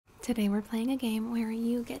Today we're playing a game where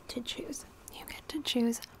you get to choose. You get to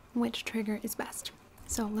choose which trigger is best.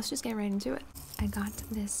 So let's just get right into it. I got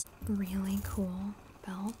this really cool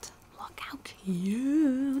belt. Look how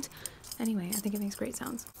cute. Anyway, I think it makes great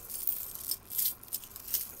sounds.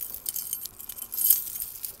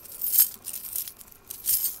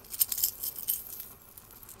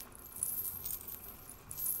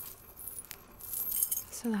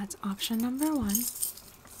 So that's option number one.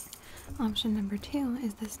 Option number two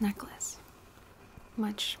is this necklace.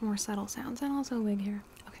 Much more subtle sounds and also wig hair.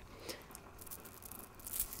 Okay.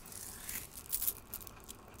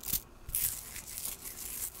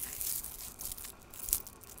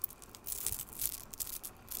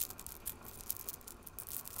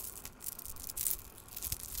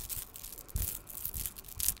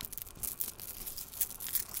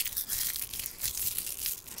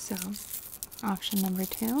 So, option number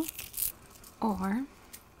two or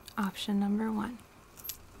option number one.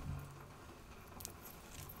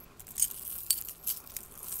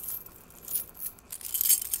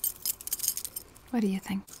 What do you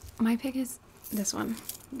think? My pick is this one.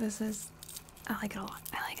 I like it a lot.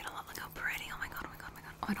 I like it a lot. Look how pretty. Oh my god, oh my god, oh my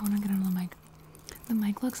god. Oh, I don't want to get on the mic. The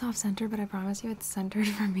mic looks off center, but I promise you it's centered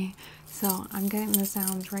for me. So I'm getting the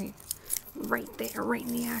sounds right there, right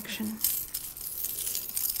in the action.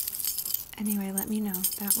 Anyway, let me know.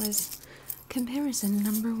 That was comparison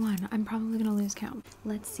number one. I'm probably gonna lose count.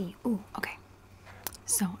 Let's see. Ooh, okay.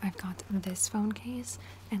 So I've got this phone case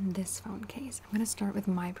and this phone case. I'm gonna start with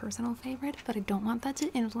my personal favorite, but I don't want that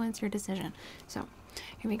to influence your decision. So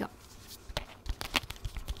here we go.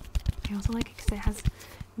 I also like it because it has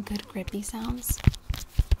good grippy sounds.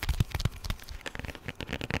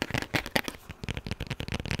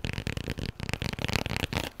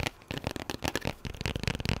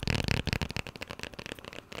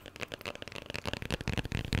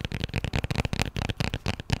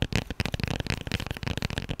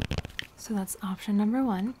 So that's option number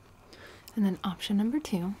one. And then option number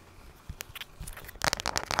two.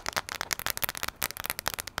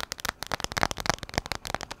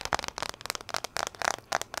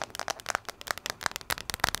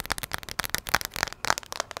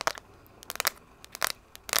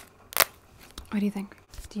 What do you think?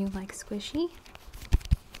 Do you like squishy?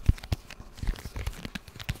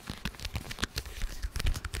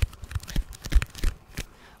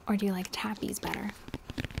 Or do you like tappies better?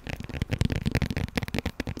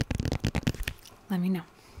 Let me know.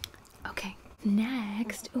 Okay,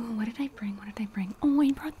 next. Oh, what did I bring? What did I bring? Oh,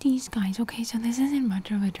 I brought these guys. Okay, so this isn't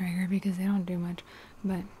much of a trigger because they don't do much.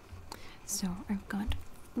 But, so I've got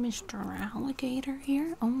Mr. Alligator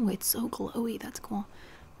here. Oh, it's so glowy. That's cool.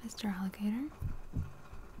 Mr. Alligator.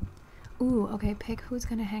 Ooh, okay, pick who's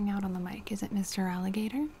gonna hang out on the mic. Is it Mr.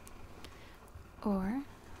 Alligator? Or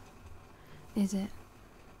is it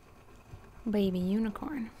Baby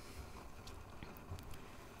Unicorn?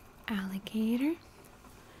 Alligator,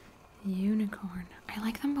 unicorn. I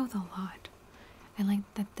like them both a lot. I like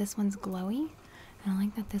that this one's glowy, and I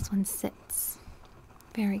like that this one sits.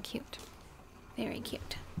 Very cute. Very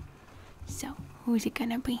cute. So, who's it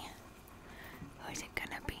gonna be? Who's it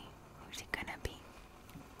gonna be? Who's it gonna be?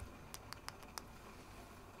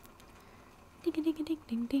 Ding ding ding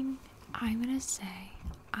ding ding. I'm gonna say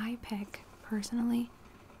I pick, personally,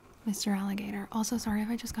 Mr. Alligator. Also, sorry if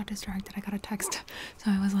I just got distracted. I got a text,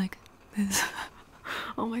 so I was like, this.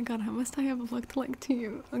 Oh my god, how must I have looked like to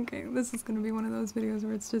you? Okay, this is gonna be one of those videos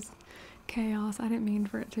where it's just chaos. I didn't mean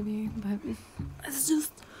for it to be, but it's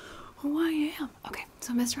just who I am. Okay,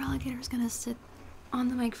 so Mr. Alligator is gonna sit on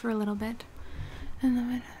the mic for a little bit. And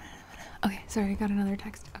then, okay, sorry, I got another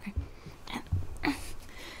text. Okay. And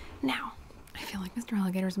now, I feel like Mr.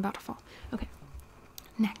 Alligator is about to fall. Okay,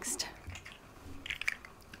 next.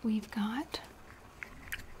 We've got,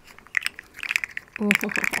 oh,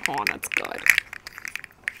 that's good.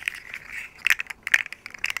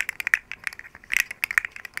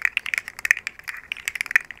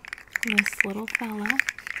 This little fella,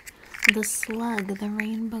 the slug, the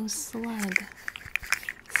rainbow slug.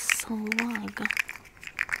 Slug.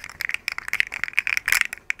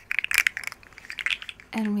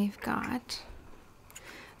 And we've got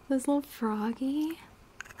this little froggy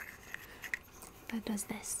that does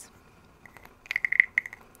this.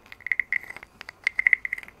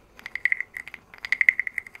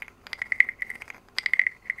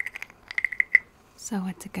 So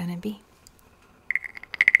what's it gonna be?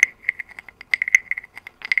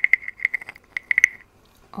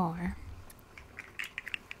 Or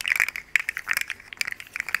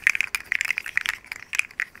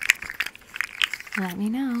let me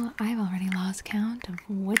know. I've already lost count of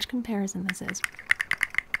which comparison this is.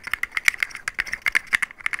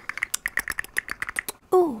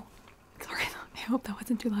 hope that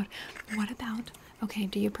wasn't too loud. What about, okay,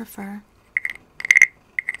 do you prefer,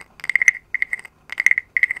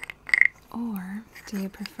 or do you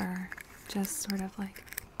prefer just sort of like,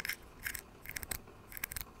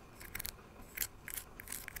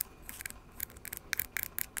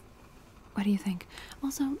 what do you think?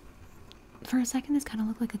 Also, for a second this kind of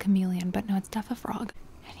looked like a chameleon, but no, it's definitely a frog.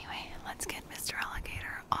 Anyway, let's get Mr.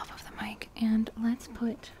 Alligator off of the mic, and let's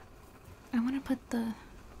put, I want to put the,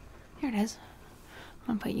 here it is.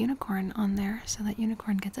 I'm gonna put Unicorn on there so that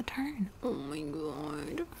Unicorn gets a turn. Oh my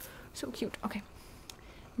god, so cute. Okay,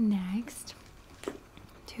 next,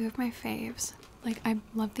 two of my faves. Like, I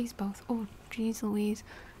love these both. Oh, geez Louise.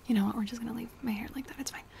 You know what, we're just gonna leave my hair like that, it's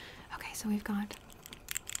fine. Okay, so we've got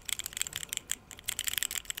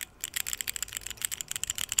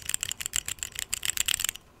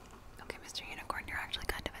okay, Mr. Unicorn, you're actually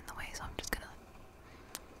kind of in the way, so I'm just gonna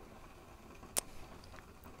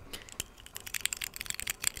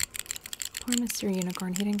poor Mr.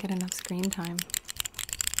 Unicorn, he didn't get enough screen time.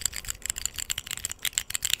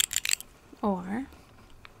 Or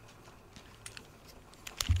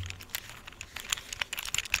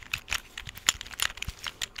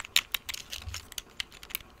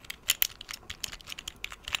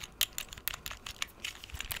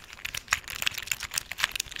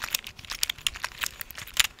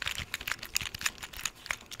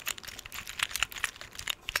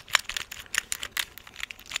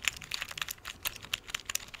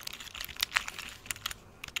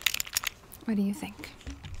what do you think?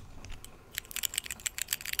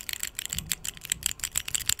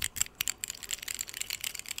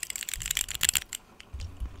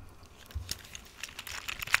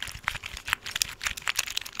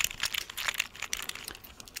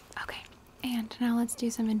 Okay, and now let's do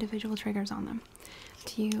some individual triggers on them.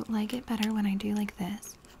 Do you like it better when I do like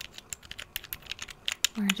this?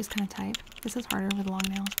 Where I just kind of type? This is harder with long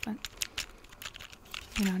nails, but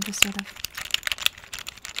you know, just sort of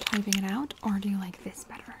typing it out, or do you like this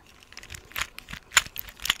better?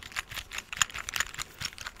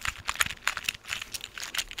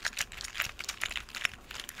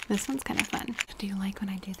 This one's kind of fun. Do you like when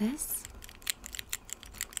I do this?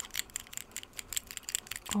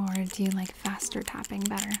 Or do you like faster tapping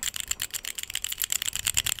better?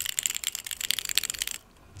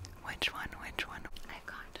 Which one? Which one? I've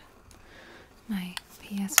got my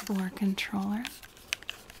PS4 controller.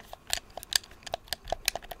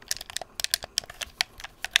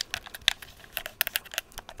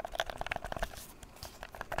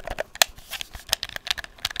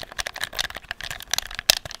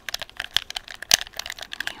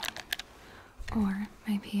 Or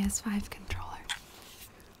my PS5 controller.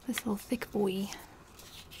 This little thick boy.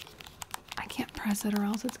 I can't press it or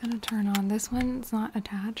else it's gonna turn on. This one's not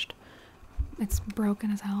attached. It's broken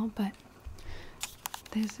as hell, but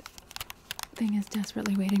this thing is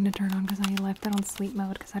desperately waiting to turn on because I left it on sleep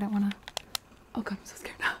mode because I didn't want to. Oh god, I'm so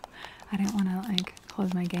scared. I didn't want to like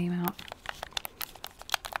close my game out.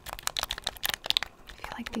 I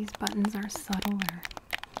feel like these buttons are subtler.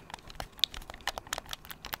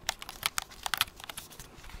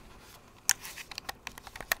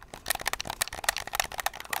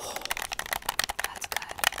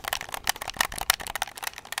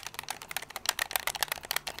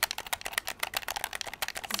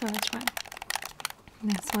 So which one?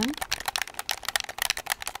 This one?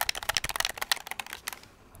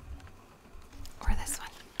 Or this one?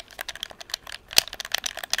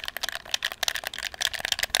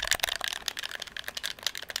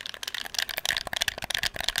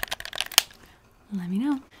 Let me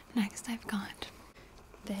know. Next I've got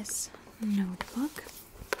this notebook.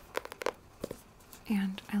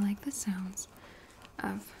 And I like the sounds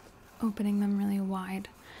of opening them really wide.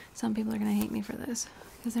 Some people are gonna hate me for this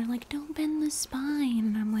because they're like, don't bend the spine.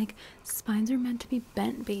 And I'm like, spines are meant to be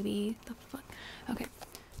bent, baby. The fuck? Okay.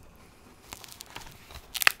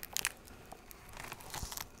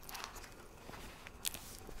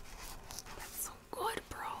 That's so good,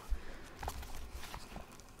 bro.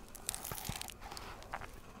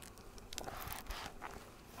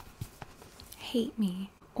 Hate me.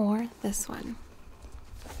 Or this one.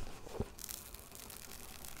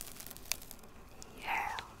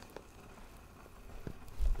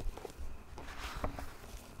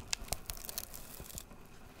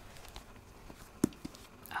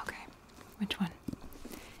 Which one?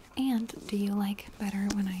 And do you like better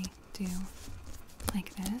when I do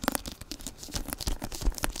like this?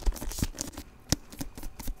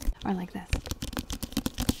 Or like this?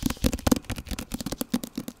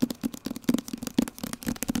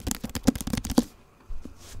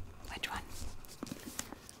 Which one?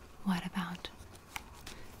 What about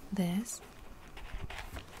this?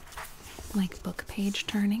 like book page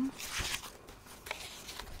turning,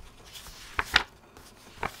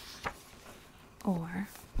 or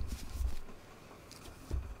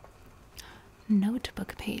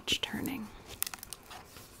notebook page turning?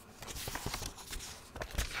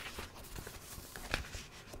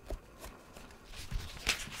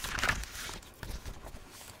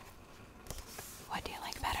 What do you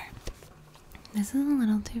like better? This is a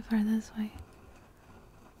little too far this way.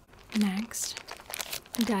 Next,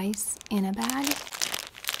 dice in a bag.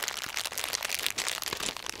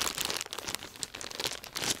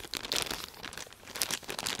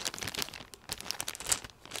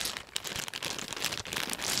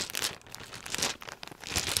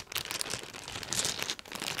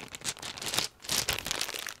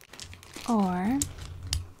 Or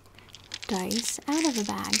dice out of a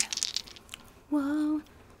bag. Whoa.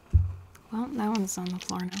 Well, that one's on the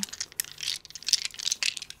floor now.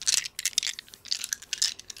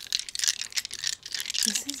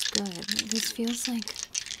 This is good. This feels like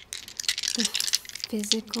the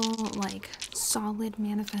physical, like, solid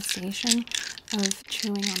manifestation of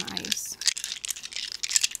chewing on ice.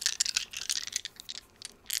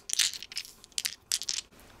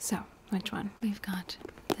 So, which one? We've got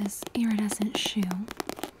this iridescent shoe.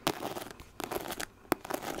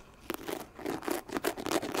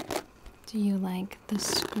 Do you like the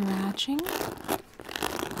scratching?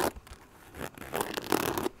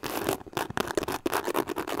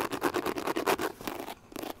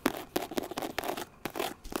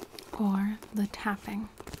 Or the tapping?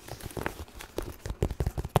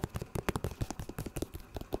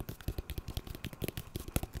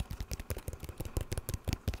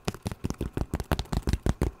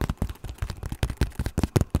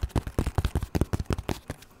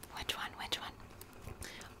 Which one?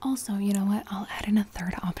 Also, you know what? I'll add in a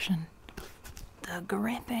third option. The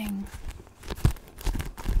gripping.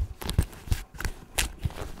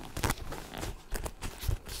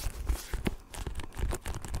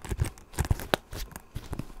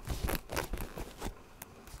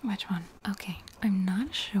 Which one? Okay, I'm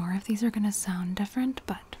not sure if these are gonna sound different,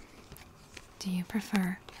 but do you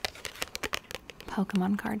prefer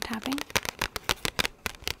Pokemon card tapping?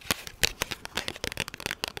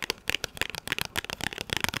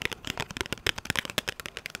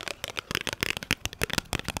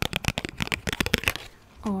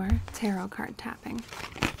 Or tarot card tapping?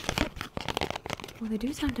 Well, they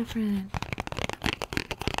do sound different.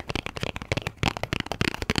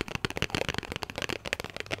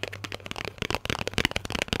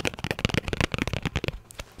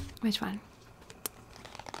 Which one?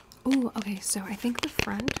 Ooh, okay, so I think the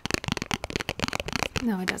front.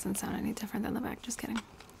 No, it doesn't sound any different than the back, just kidding.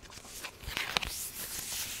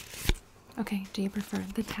 Okay, do you prefer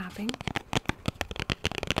the tapping?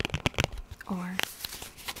 Or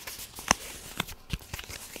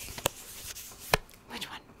which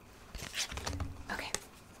one? Okay.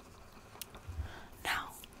 Now,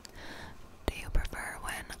 do you prefer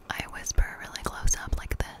when I whisper really close up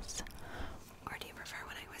like this? Or do you prefer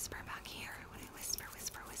when I whisper back here? When I whisper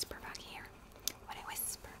back here? When I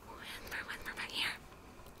whisper back here?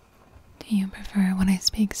 Do you prefer when I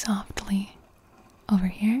speak softly over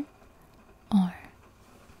here? Or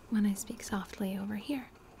when I speak softly over here?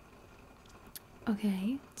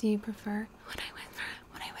 Okay, do you prefer when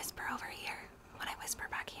I whisper over here? When I whisper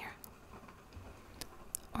back here?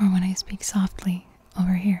 Or when I speak softly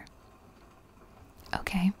over here?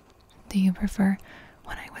 Okay, do you prefer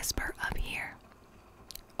when I whisper up here?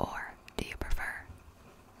 Or do you prefer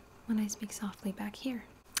when I speak softly back here?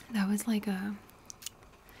 That was like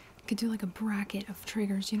could do like a bracket of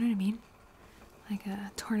triggers, you know what I mean? Like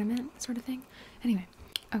a tournament sort of thing. Anyway,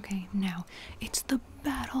 okay, now it's the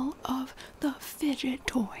battle of the fidget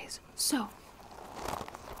toys. So,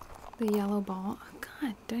 the yellow ball. Oh,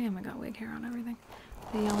 God damn, I got wig hair on everything.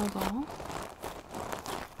 The yellow ball.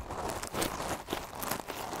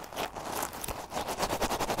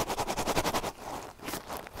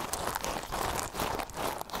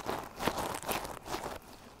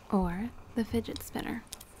 Or the fidget spinner.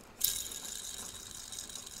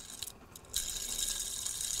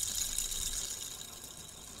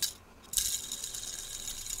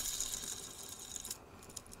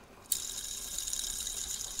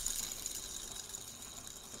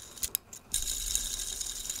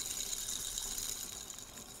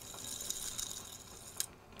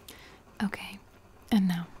 Okay, and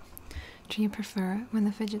now, do you prefer when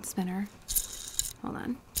the fidget spinner, hold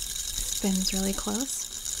on, spins really close?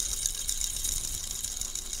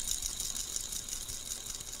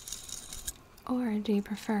 Or do you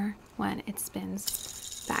prefer when it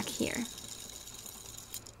spins back here?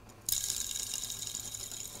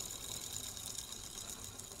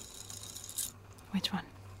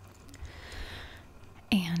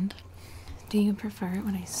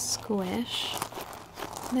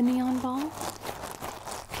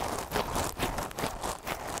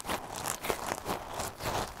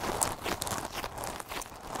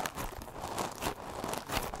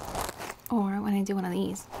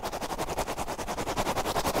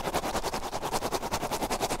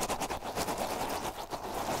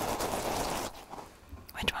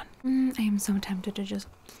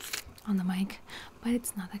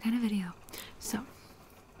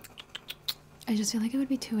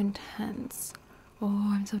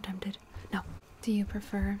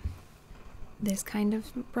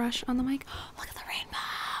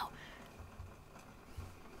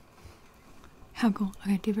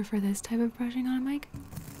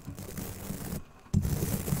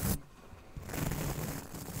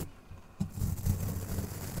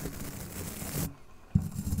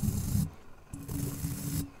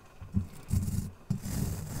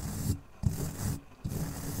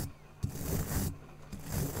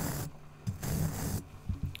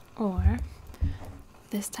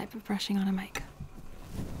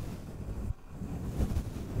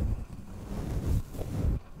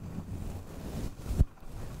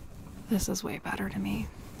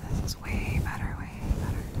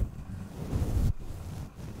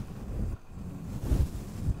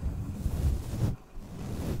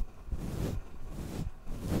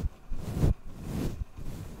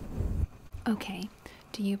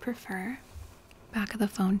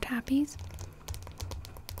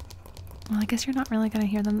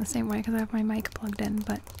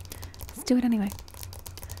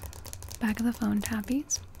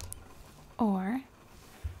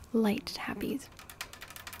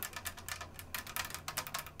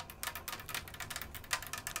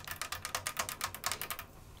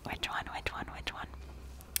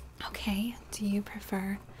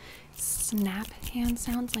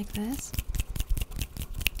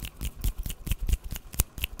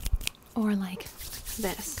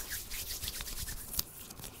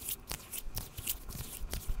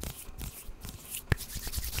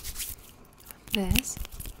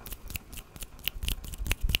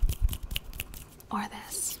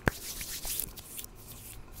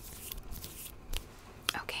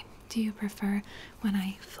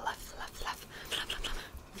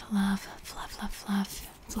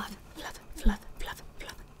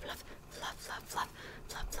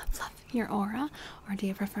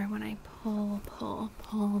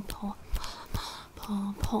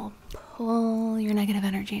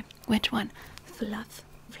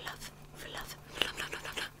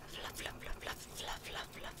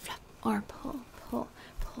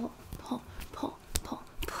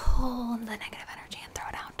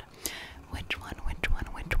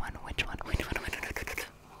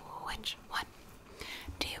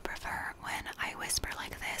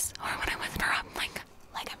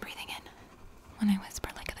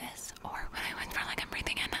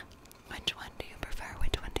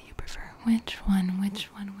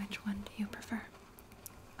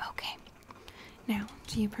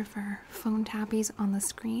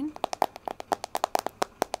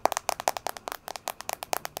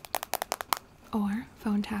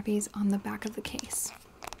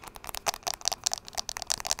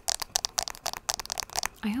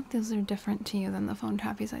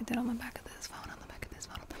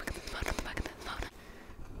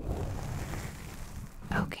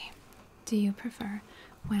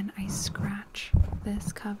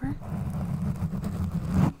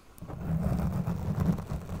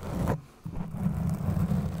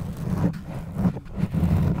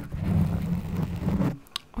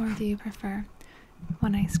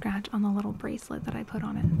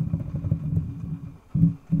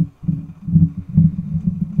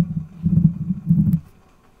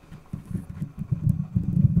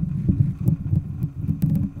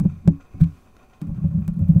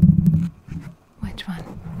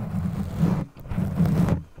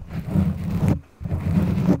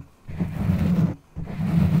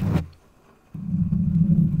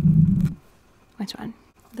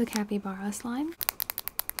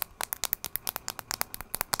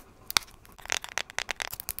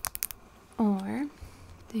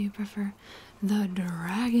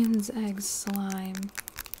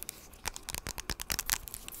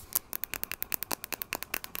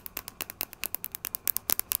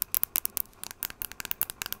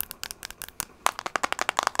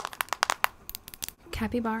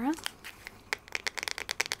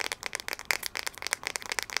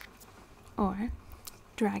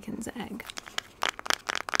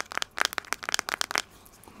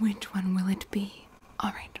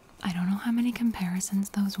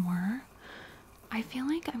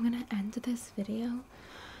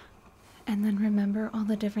 and then remember all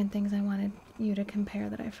the different things I wanted you to compare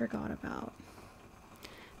that I forgot about.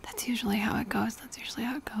 That's usually how it goes.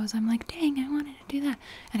 I'm like, dang, I wanted to do that.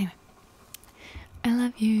 Anyway, I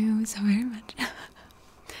love you so very much.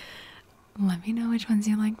 Let me know which ones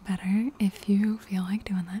you like better if you feel like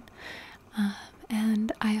doing that.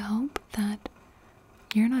 And I hope that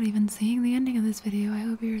you're not even seeing the ending of this video. I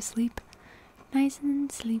hope you're asleep, nice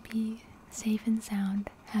and sleepy, safe and sound,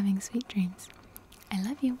 having sweet dreams. I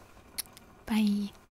love you. Bye.